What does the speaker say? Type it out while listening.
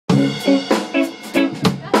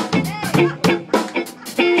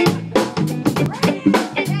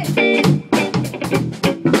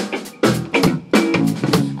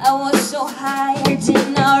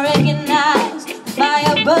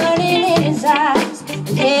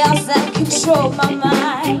control my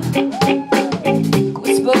mind.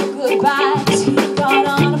 We spoke goodbyes, he got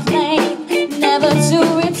on a plane, never to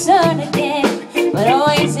return again, but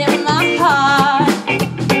always in my heart.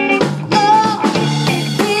 Oh,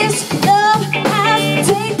 this love has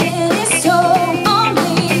taken its toll on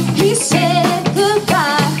me. He said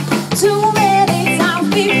goodbye too many times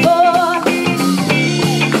before.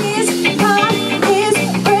 His heart is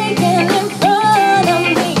breaking in front of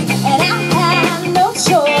me, and I had no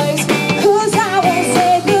choice, 'cause I won't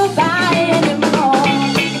say goodbye anymore.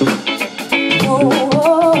 Oh,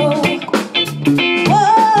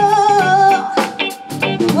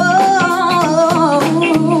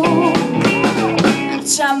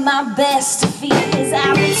 try my best to feel his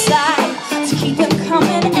appetite, to keep him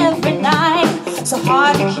coming every night. So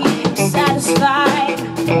hard to keep him satisfied.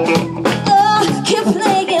 Oh, keep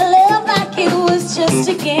playing love like it was just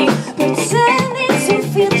a game, pretending to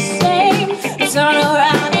feel the same. Turn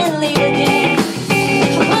around and leave again.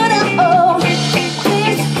 But oh,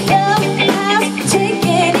 this love has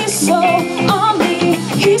taken its toll on me.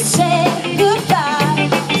 He said